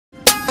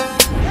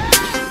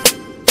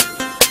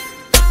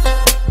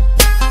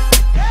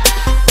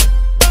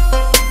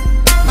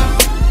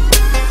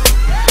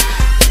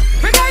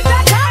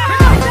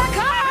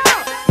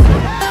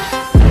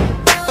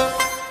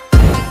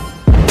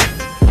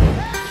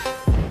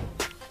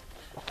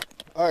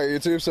Alright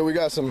YouTube, so we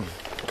got some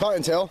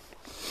cottontail.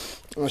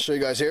 I'm going to show you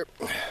guys here.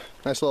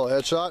 Nice little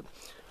headshot.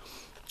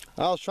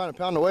 I was trying to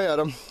pound away at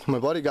him. My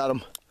buddy got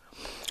him.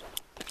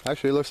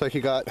 Actually, it looks like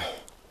he got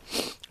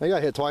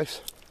hit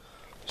twice.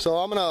 So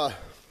I'm going to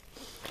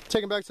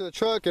take him back to the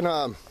truck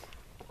and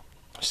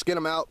skin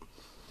him out.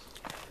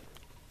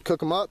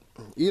 Cook him up.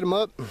 Eat him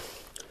up.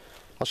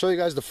 I'll show you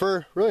guys the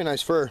fur. Really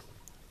nice fur.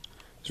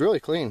 It's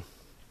really clean.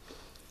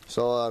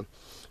 So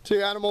to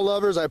you animal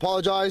lovers, I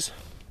apologize.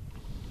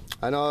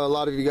 I know a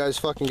lot of you guys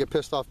fucking get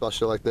pissed off about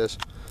shit like this.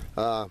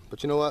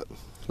 But you know what?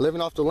 Living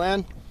off the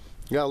land,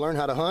 you gotta learn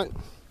how to hunt.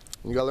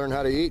 You gotta learn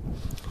how to eat.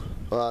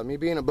 Me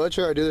being a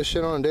butcher, I do this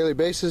shit on a daily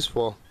basis.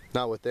 Well,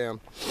 not with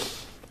them.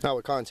 Not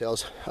with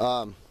cottontails.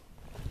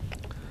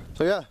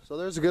 So yeah, so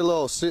there's a good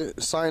little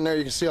sign there.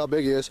 You can see how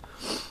big he is.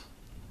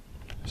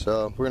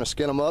 So we're gonna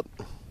skin him up.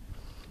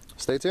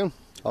 Stay tuned.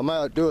 I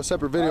might do a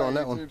separate video on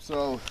that one.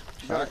 So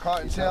we got a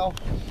cottontail.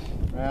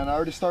 And I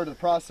already started the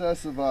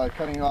process of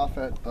cutting off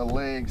at the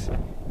legs,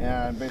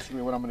 and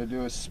basically what I'm going to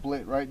do is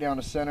split right down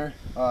the center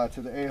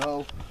to the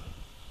a-hole,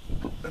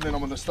 and then I'm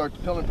going to start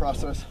the pilling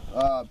process.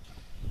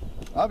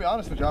 I'll be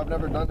honest with you, I've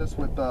never done this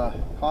with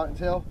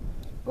cottontail,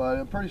 but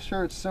I'm pretty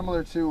sure it's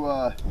similar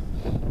to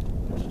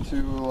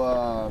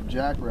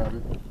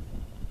jackrabbit,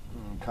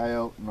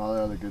 coyote, and all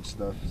that other good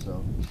stuff.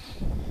 So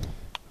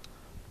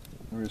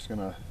we're just going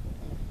to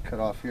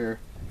cut off here,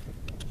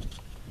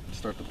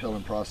 start the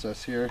pilling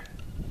process here.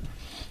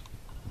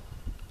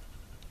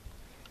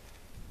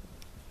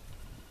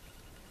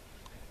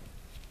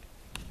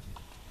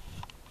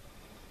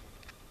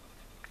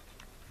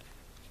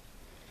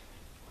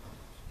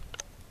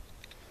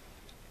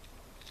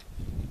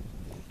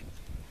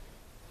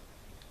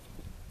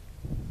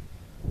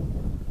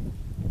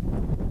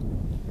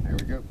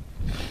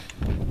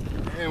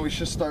 And we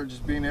should start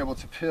just being able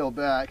to peel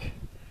back.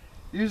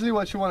 Usually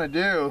what you want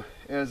to do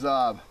is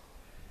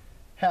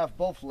have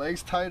both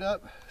legs tied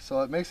up,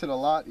 so it makes it a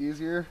lot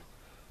easier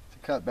to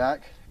cut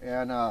back.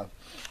 And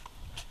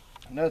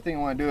another thing you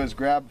want to do is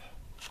grab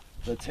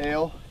the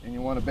tail, and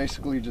you want to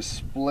basically just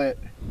split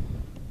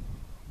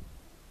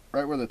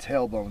right where the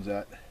tailbone's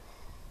at.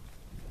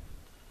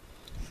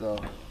 So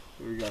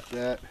we got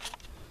that.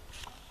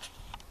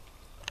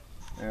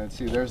 And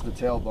see, there's the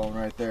tailbone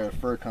right there. The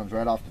fur comes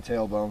right off the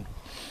tailbone.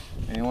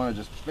 And you want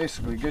to just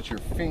basically get your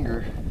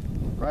finger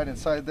right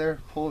inside there,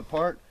 pull it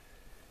apart,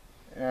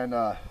 and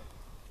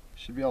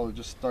should be able to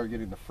just start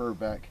getting the fur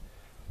back.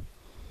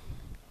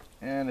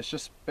 And it's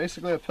just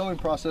basically a pilling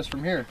process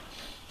from here.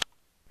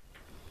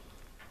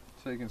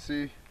 So you can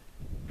see,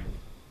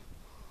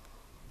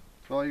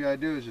 so all you gotta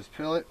do is just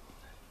peel it.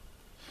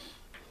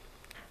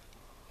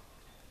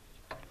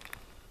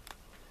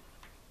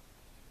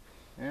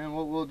 And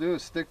what we'll do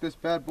is stick this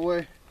bad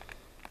boy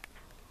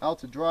out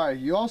to dry.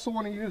 You also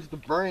want to use the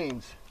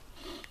brains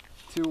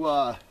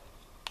to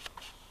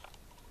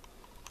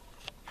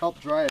help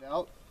dry it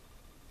out.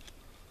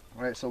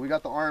 Alright, so we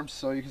got the arms,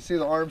 so you can see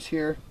the arms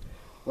here.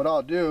 What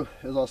I'll do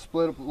is I'll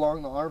split up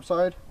along the arm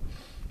side.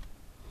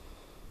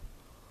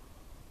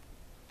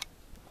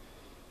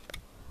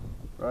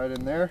 Right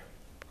in there.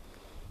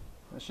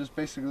 It's just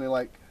basically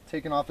like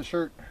taking off the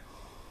shirt.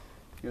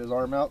 Get his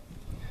arm out.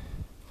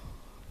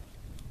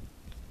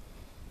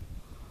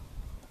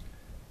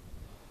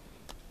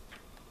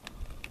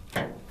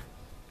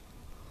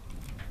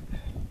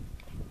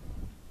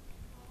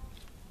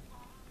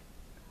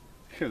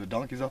 Hear the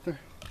donkeys out there?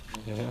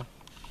 Yeah.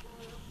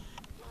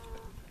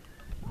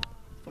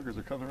 Fuckers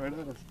are coming right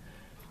at us.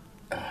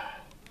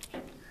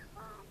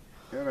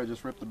 And I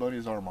just ripped the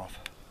bunny's arm off.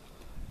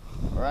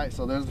 Alright,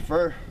 so there's the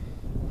fur.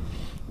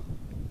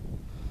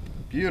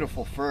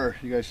 Beautiful fur.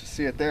 You guys should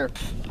see it there.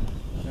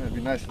 It'd be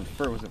nice if the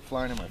fur wasn't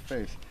flying in my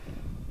face.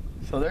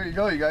 So there you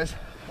go, you guys.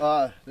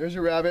 There's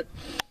your rabbit.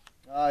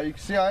 You can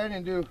see I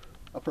didn't do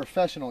a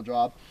professional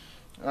job.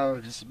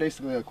 Just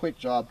basically a quick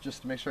job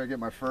just to make sure I get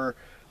my fur.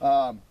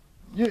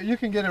 You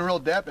can get in real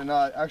depth and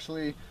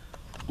actually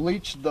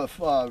bleach the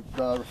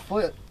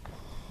foot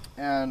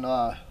and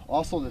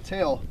also the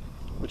tail,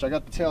 which I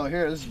got the tail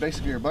here. This is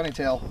basically your bunny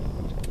tail,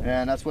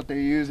 and that's what they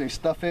use. They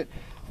stuff it,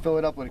 fill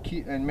it up with a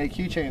key, and make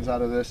keychains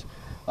out of this.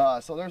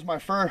 So there's my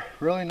fur,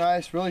 really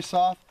nice, really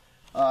soft.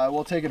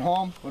 We'll take it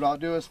home. What I'll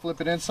do is flip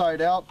it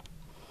inside out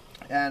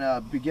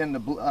and begin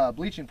the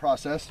bleaching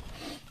process.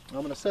 I'm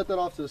going to set that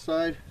off to the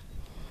side.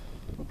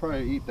 I'll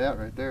probably eat that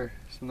right there.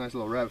 Some nice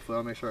little rabbit foot.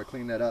 I'll make sure I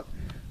clean that up.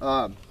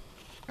 And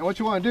what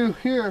you want to do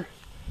here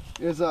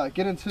is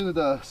get into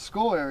the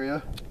skull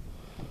area,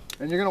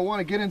 and you're going to want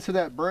to get into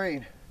that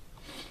brain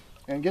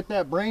and get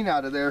that brain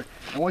out of there.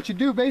 And what you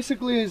do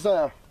basically is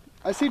I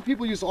see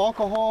people use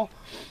alcohol,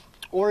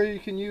 or you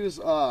can use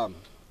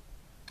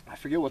I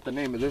forget what the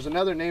name is. There's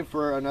another name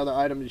for another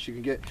item that you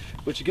can get,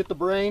 but you get the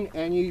brain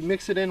and you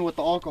mix it in with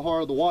the alcohol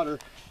or the water,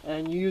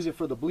 and you use it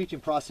for the bleaching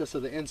process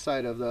of the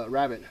inside of the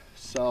rabbit.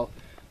 So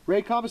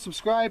rate, comment,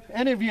 subscribe.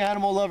 Any of you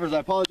animal lovers,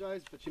 I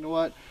apologize, but you know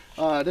what?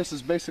 This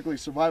is basically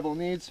survival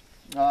needs.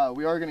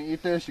 We are going to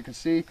eat this. You can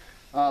see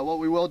what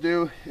we will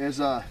do is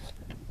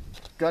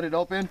gut it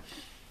open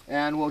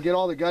and we'll get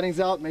all the guttings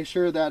out, make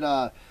sure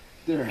that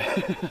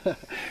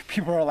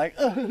people are like,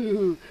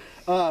 oh,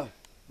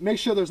 make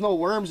sure there's no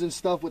worms and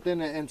stuff within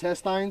the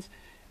intestines,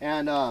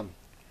 and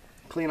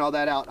clean all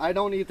that out. I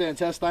don't eat the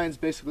intestines.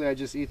 Basically, I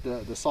just eat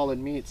the solid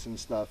meats and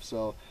stuff.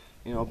 So,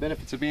 you know,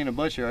 benefits of being a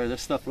butcher,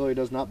 this stuff really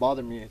does not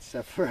bother me,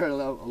 except for a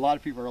lot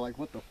of people are like,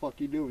 what the fuck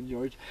you doing,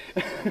 George?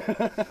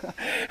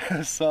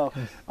 So,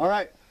 all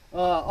right,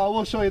 I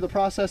will show you the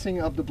processing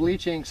of the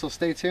bleaching, so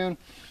stay tuned.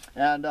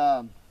 And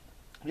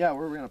yeah,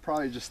 we're gonna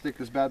probably just stick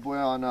this bad boy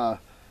on,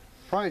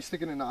 probably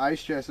stick it in the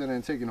ice chest and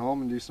then take it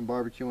home and do some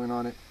barbecuing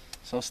on it.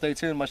 So stay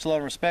tuned. Much love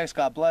and respects.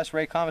 God bless.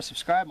 Rate, comment,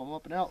 subscribe. I'm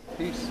up and out.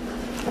 Peace.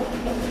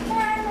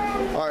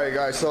 Alright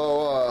guys, so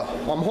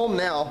I'm home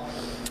now,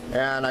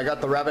 and I got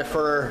the rabbit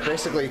fur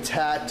basically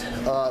tacked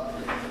up.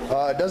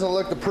 It doesn't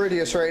look the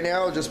prettiest right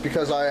now just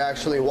because I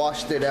actually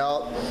washed it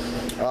out.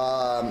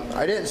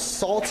 I didn't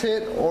salt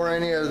it or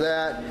any of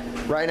that.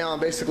 Right now I'm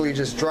basically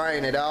just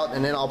drying it out,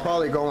 and then I'll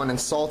probably go in and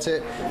salt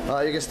it.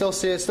 You can still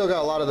see it's still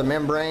got a lot of the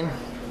membrane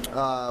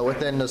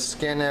within the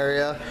skin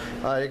area.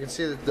 You can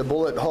see the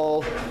bullet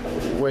hole,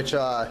 which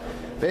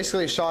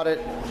basically shot it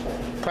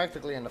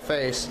practically in the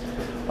face,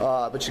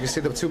 but you can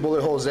see the 2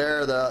 bullet holes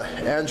there, the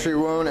entry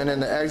wound and then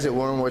the exit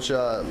wound, which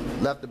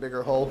left a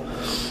bigger hole.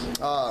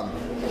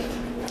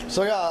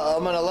 So yeah,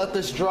 I'm gonna let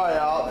this dry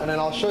out, and then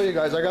I'll show you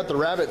guys. I got the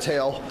rabbit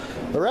tail.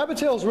 The rabbit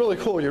tail is really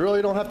cool. You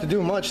really don't have to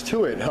do much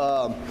to it,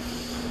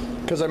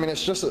 because I mean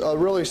it's just a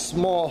really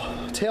small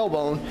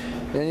tailbone,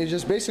 and you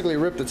just basically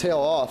rip the tail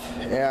off,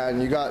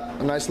 and you got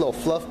a nice little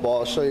fluff ball.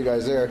 I'll show you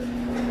guys there.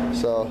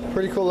 So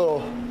pretty cool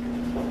little,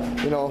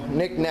 you know,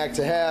 knick-knack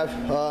to have.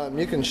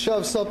 You can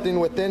shove something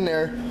within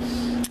there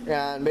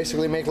and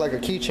basically make like a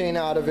keychain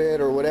out of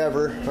it or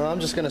whatever. I'm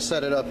just gonna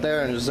set it up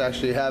there and just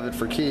actually have it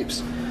for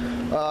keeps.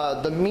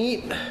 The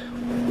meat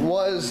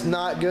was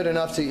not good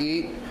enough to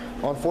eat,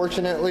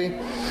 unfortunately.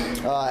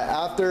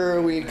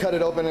 After we cut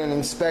it open and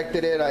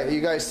inspected it,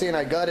 you guys seen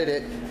I gutted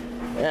it,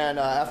 and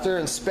after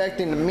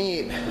inspecting the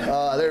meat,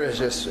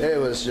 it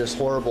was just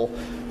horrible.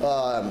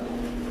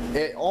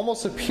 It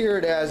almost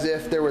appeared as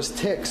if there was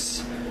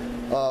ticks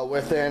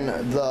within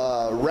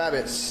the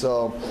rabbits,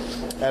 so,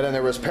 and then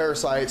there was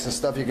parasites and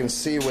stuff you can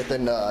see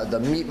within the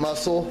meat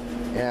muscle,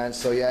 and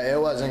so yeah, it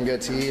wasn't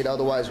good to eat.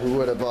 Otherwise we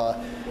would have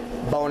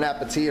bon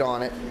appetit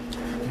on it.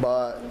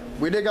 But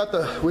we got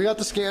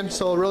the skin,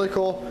 so really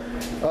cool.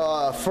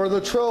 For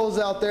the trolls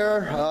out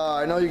there,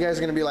 I know you guys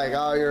are gonna be like,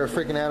 oh, you're a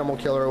freaking animal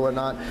killer or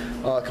whatnot.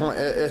 Come on,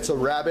 it's a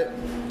rabbit,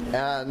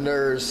 and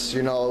there's,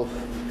 you know,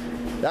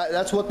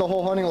 that's what the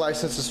whole hunting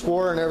license is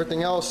for and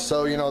everything else.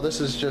 So, you know,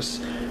 this is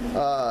just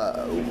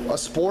a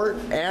sport,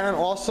 and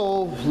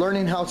also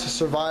learning how to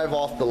survive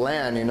off the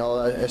land. You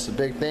know, it's a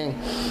big thing.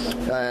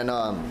 And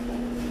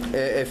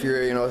if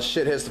you're, you know,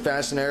 shit hits the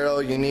fan scenario,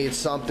 you need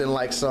something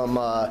like some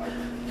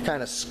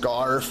kind of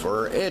scarf,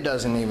 or it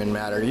doesn't even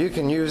matter. You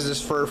can use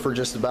this fur for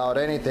just about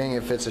anything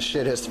if it's a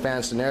shit hits the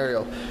fan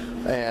scenario,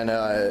 and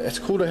it's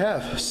cool to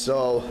have.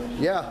 So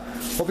yeah,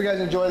 hope you guys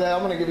enjoy that.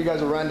 I'm gonna give you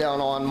guys a rundown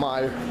on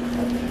my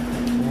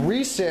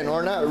recent,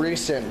 or not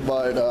recent,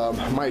 but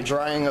my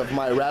drying of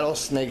my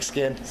rattlesnake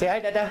skin. Say hi,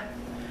 Dada.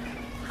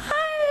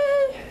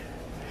 Hi.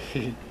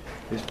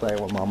 He's playing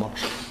with Mama.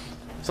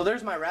 So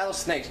there's my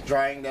rattlesnake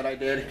drying that I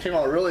did. It came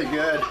out really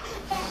good.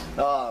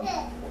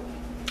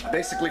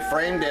 Basically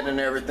framed it and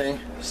everything.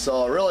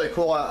 So really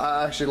cool.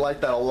 I actually like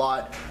that a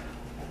lot.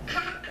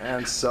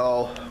 And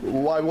so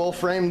I will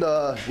frame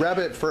the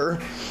rabbit fur.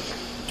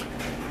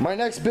 My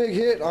next big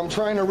hit I'm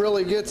trying to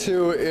really get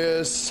to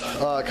is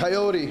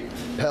coyote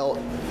pelt.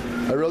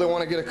 I really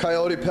want to get a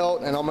coyote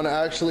pelt, and I'm gonna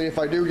actually, if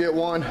I do get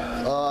one,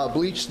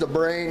 bleach the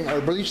brain, or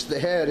bleach the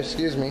head,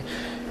 excuse me.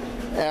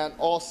 And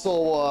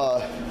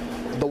also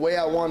the way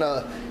I want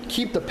to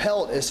keep the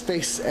pelt is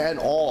face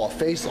all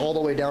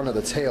the way down to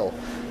the tail.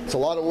 It's a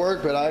lot of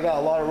work, but I got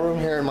a lot of room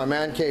here in my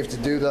man cave to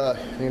do the,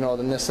 you know,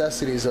 the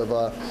necessities of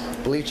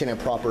bleaching it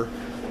proper.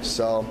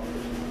 So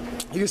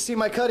you can see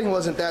my cutting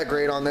wasn't that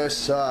great on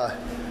this.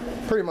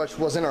 Pretty much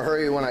was in a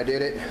hurry when I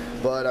did it,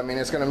 but I mean,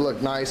 it's gonna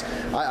look nice.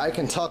 I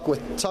can tuck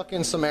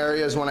in some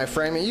areas when I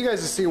frame it. You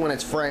guys will see when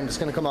it's framed. It's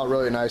gonna come out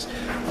really nice.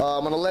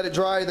 I'm gonna let it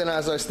dry. Then,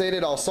 as I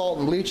stated, I'll salt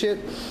and bleach it.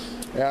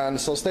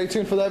 And so stay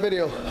tuned for that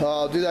video.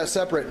 I'll do that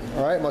separate.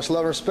 All right, much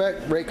love and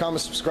respect. Rate,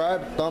 comment,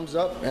 subscribe, thumbs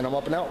up, and I'm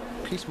up and out.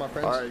 Peace, my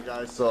friends. All right,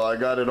 guys, so I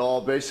got it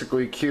all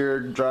basically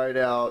cured, dried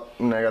out,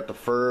 and I got the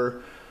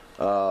fur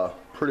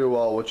pretty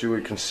well what you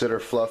would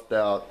consider fluffed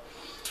out,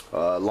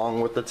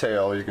 along with the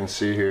tail. You can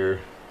see here.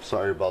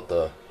 Sorry about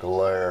the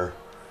glare.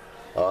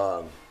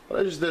 But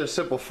I just did a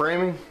simple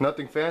framing,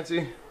 nothing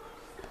fancy.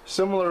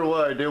 Similar to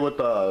what I did with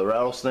the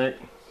rattlesnake.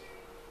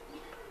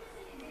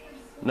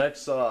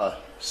 Next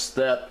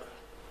step,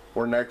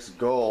 or next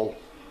goal,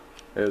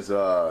 is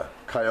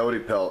coyote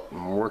pelt.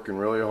 I'm working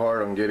really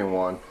hard on getting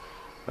one.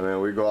 I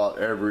mean, we go out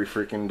every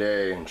freaking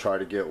day and try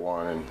to get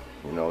one, and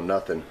you know,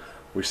 nothing.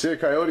 We see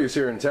coyotes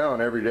here in town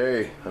every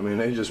day. I mean,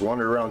 they just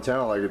wander around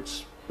town like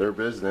it's their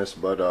business,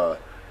 but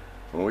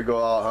when we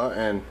go out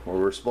hunting where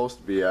we're supposed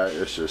to be at,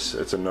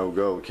 it's a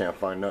no-go. We can't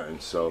find nothing.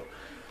 So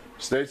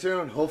stay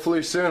tuned.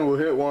 Hopefully soon we'll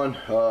hit one.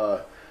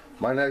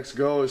 My next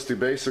goal is to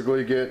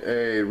basically get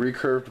a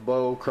recurved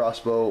bow,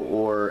 crossbow,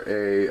 or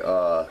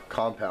a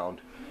compound,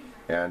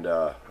 and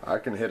I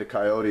can hit a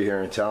coyote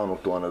here in town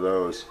with one of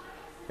those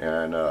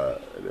and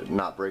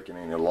not breaking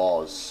any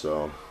laws.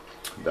 So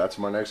that's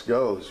my next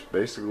goal, is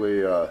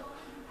basically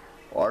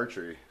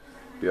archery.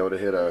 Be able to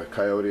hit a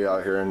coyote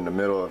out here in the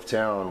middle of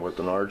town with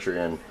an archery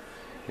and,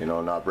 you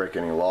know, not break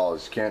any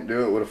laws. Can't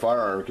do it with a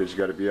firearm because you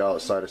got to be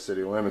outside of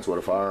city limits with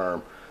a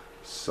firearm.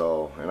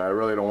 So, and I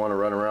really don't want to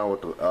run around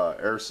with the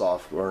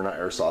airsoft, or not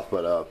airsoft,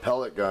 but a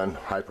pellet gun,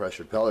 high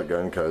pressure pellet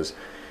gun, because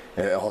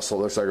it also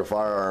looks like a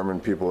firearm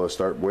and people will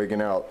start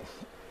wigging out.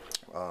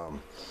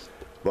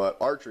 But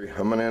archery,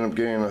 I'm going to end up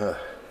getting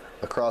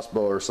a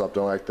crossbow or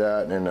something like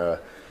that, and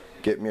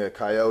get me a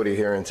coyote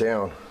here in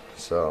town.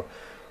 So,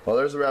 well,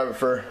 there's the rabbit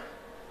fur.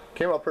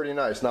 Came out pretty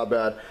nice, not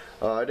bad.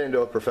 I didn't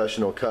do a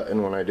professional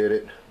cutting when I did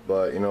it,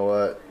 but you know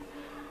what?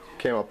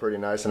 Came out pretty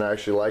nice, and I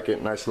actually like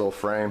it. Nice little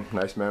frame,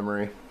 nice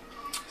memory.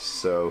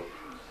 So,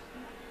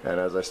 and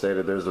as I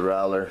stated, there's the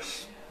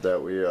rattlers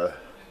that we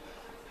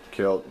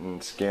killed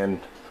and skinned.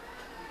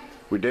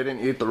 We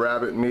didn't eat the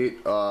rabbit meat.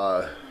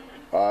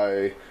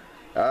 I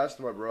asked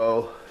my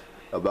bro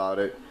about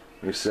it.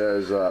 He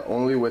says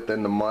only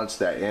within the months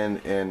that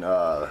end in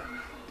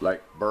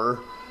like burr,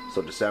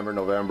 so December,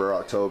 November,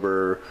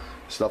 October,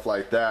 stuff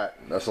like that.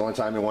 That's the only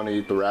time you want to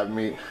eat the rabbit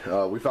meat.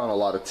 We found a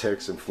lot of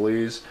ticks and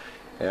fleas,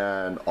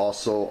 and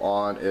also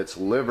on its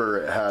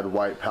liver it had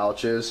white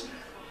pouches.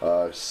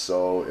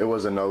 So it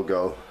was a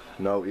no-go,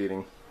 no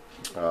eating.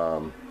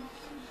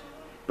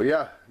 But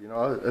yeah, you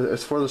know,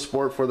 it's for the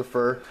sport, for the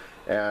fur,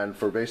 and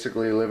for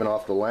basically living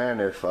off the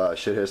land if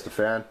shit hits the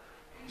fan.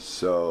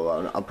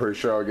 So I'm pretty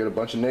sure I'll get a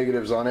bunch of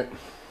negatives on it,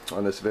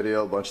 on this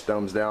video, a bunch of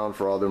thumbs down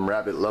for all them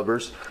rabbit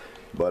lovers.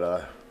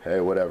 But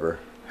hey, whatever.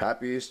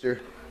 Happy Easter.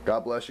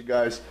 God bless you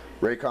guys.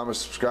 Rate, comment,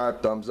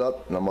 subscribe, thumbs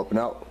up, and I'm up and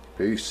out.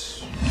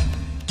 Peace.